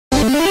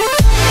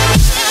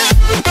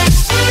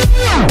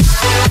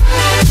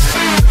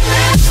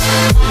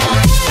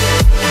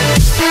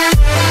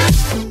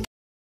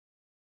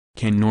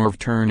Can Norv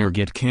Turner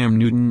get Cam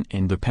Newton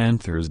and the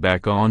Panthers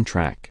back on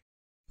track?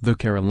 The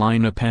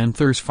Carolina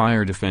Panthers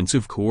fired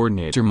defensive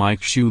coordinator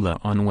Mike Shula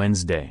on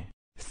Wednesday,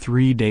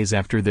 3 days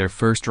after their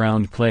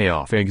first-round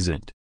playoff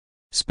exit.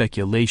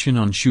 Speculation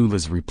on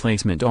Shula's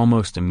replacement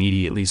almost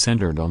immediately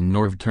centered on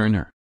Norv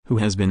Turner, who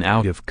has been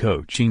out of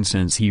coaching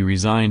since he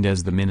resigned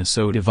as the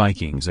Minnesota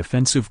Vikings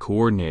offensive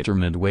coordinator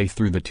midway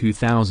through the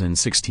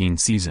 2016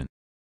 season.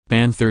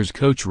 Panthers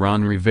coach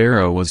Ron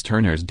Rivera was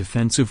Turner's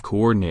defensive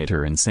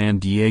coordinator in San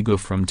Diego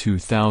from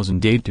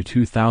 2008 to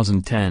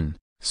 2010,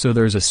 so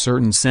there's a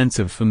certain sense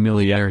of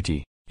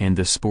familiarity, and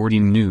the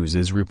Sporting News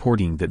is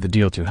reporting that the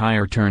deal to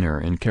hire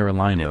Turner in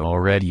Carolina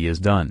already is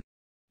done.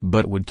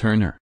 But would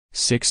Turner,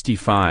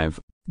 65,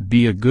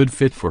 be a good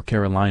fit for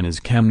Carolina's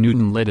Cam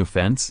Newton-led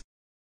offense?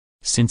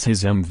 Since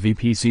his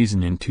MVP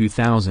season in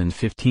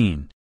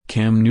 2015,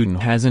 Cam Newton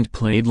hasn't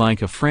played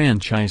like a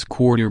franchise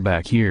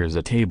quarterback. Here's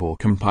a table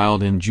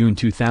compiled in June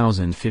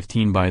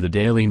 2015 by the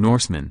Daily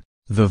Norseman,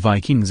 the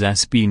Vikings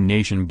SB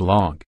Nation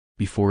blog,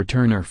 before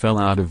Turner fell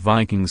out of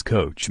Vikings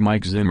coach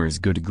Mike Zimmer's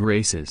good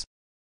graces.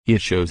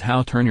 It shows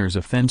how Turner's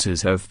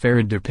offenses have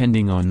fared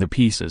depending on the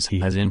pieces he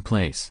has in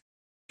place.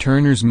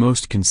 Turner's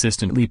most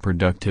consistently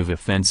productive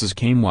offenses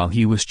came while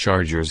he was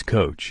Chargers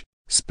coach,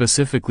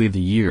 specifically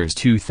the years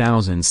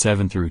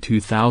 2007 through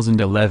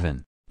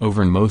 2011.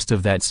 Over most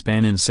of that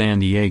span in San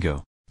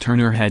Diego,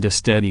 Turner had a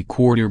steady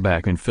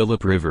quarterback in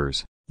Phillip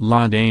Rivers,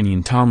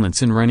 LaDainian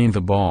Tomlinson running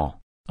the ball,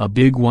 a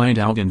big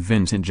wideout in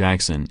Vincent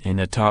Jackson and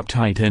a top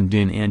tight end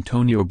in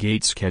Antonio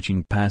Gates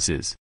catching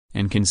passes,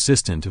 and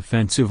consistent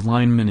offensive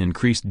linemen in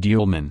Chris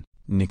Dielman,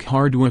 Nick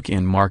Hardwick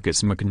and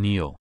Marcus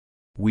McNeil.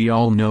 We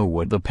all know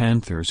what the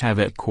Panthers have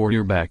at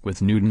quarterback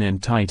with Newton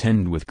and tight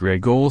end with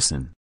Greg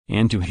Olsen,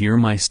 and to hear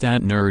my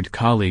stat nerd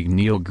colleague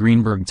Neil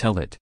Greenberg tell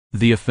it,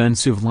 the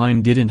offensive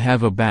line didn't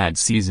have a bad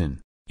season.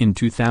 In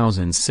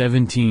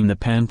 2017 the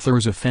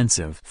Panthers'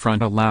 offensive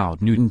front allowed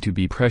Newton to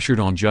be pressured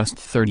on just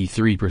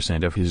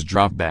 33% of his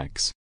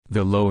dropbacks,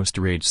 the lowest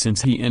rate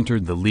since he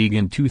entered the league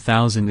in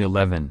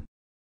 2011.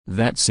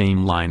 That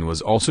same line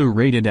was also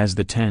rated as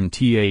the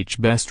 10th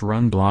best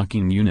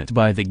run-blocking unit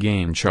by the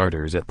game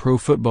charters at Pro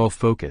Football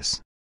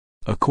Focus.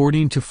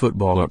 According to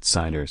Football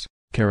Outsiders,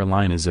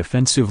 Carolina's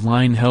offensive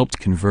line helped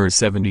convert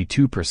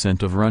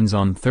 72% of runs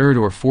on third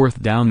or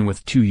fourth down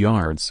with 2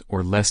 yards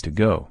or less to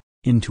go,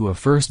 into a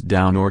first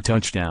down or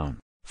touchdown,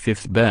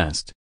 5th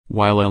best,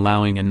 while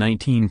allowing a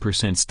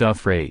 19%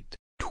 stuff rate,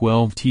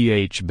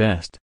 12th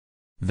best.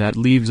 That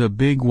leaves a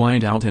big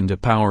wideout and a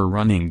power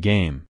running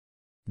game.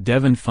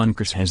 Devin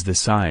Funchess has the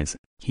size,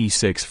 he's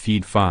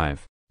 6'5",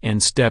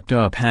 and stepped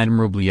up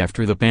admirably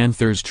after the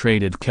Panthers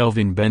traded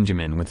Kelvin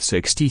Benjamin with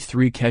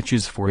 63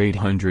 catches for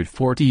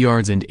 840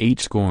 yards and 8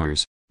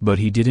 scores, but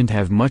he didn't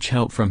have much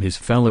help from his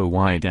fellow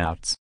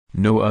wideouts.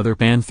 No other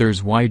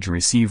Panthers wide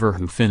receiver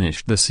who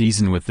finished the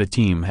season with the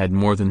team had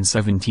more than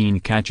 17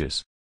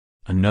 catches.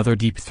 Another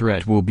deep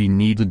threat will be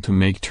needed to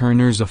make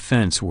Turner's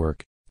offense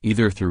work,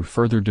 either through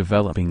further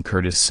developing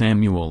Curtis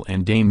Samuel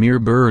and Damiere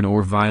Byrd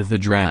or via the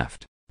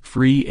draft,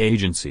 free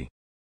agency.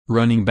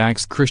 Running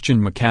backs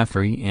Christian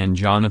McCaffrey and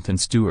Jonathan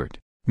Stewart,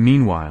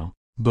 meanwhile,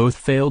 both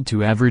failed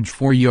to average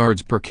 4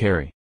 yards per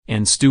carry,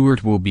 and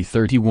Stewart will be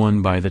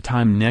 31 by the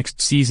time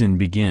next season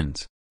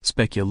begins.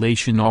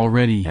 Speculation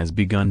already has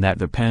begun that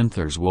the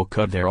Panthers will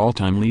cut their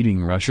all-time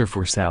leading rusher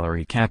for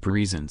salary cap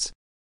reasons.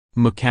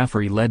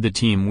 McCaffrey led the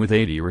team with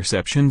 80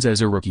 receptions as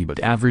a rookie but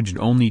averaged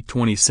only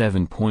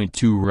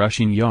 27.2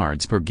 rushing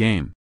yards per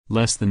game,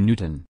 less than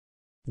Newton.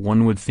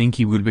 One would think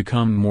he would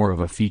become more of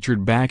a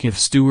featured back if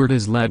Stewart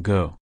is let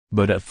go.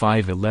 But at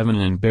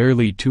 5'11" and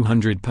barely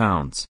 200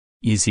 pounds,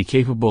 is he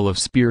capable of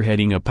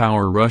spearheading a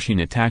power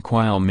rushing attack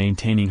while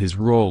maintaining his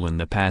role in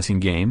the passing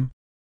game?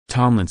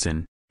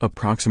 Tomlinson,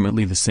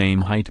 approximately the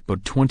same height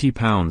but 20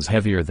 pounds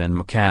heavier than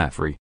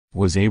McCaffrey,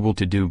 was able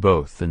to do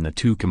both in the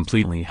 2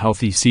 completely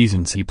healthy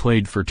seasons he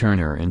played for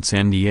Turner in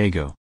San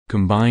Diego,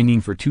 combining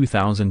for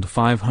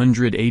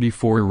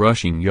 2,584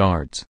 rushing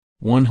yards,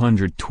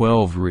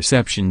 112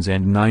 receptions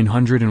and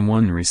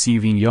 901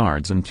 receiving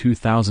yards in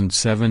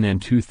 2007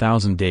 and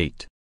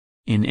 2008.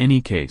 In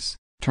any case,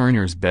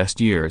 Turner's best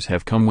years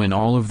have come when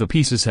all of the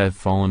pieces have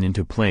fallen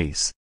into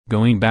place,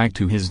 going back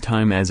to his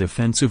time as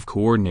offensive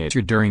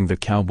coordinator during the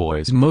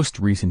Cowboys' most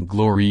recent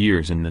glory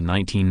years in the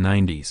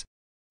 1990s.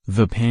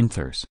 The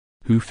Panthers,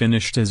 who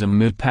finished as a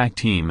mid-pack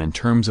team in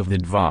terms of the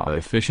DVOA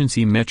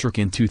efficiency metric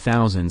in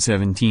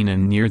 2017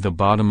 and near the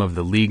bottom of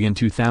the league in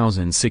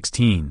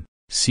 2016,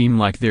 seem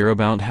like they're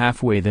about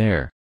halfway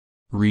there.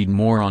 Read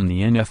more on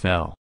the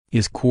NFL.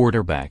 Is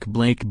quarterback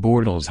Blake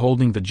Bortles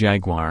holding the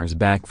Jaguars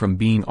back from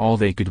being all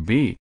they could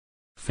be?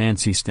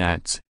 Fancy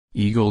stats: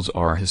 Eagles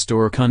are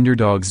historic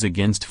underdogs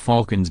against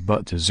Falcons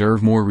but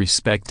deserve more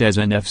respect as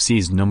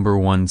NFC's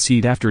 #1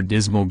 seed after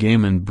dismal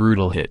game and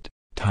brutal hit.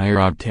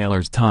 Tyrod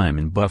Taylor's time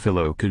in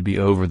Buffalo could be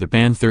over. The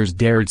Panthers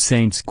dared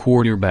Saints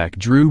quarterback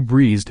Drew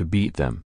Brees to beat them,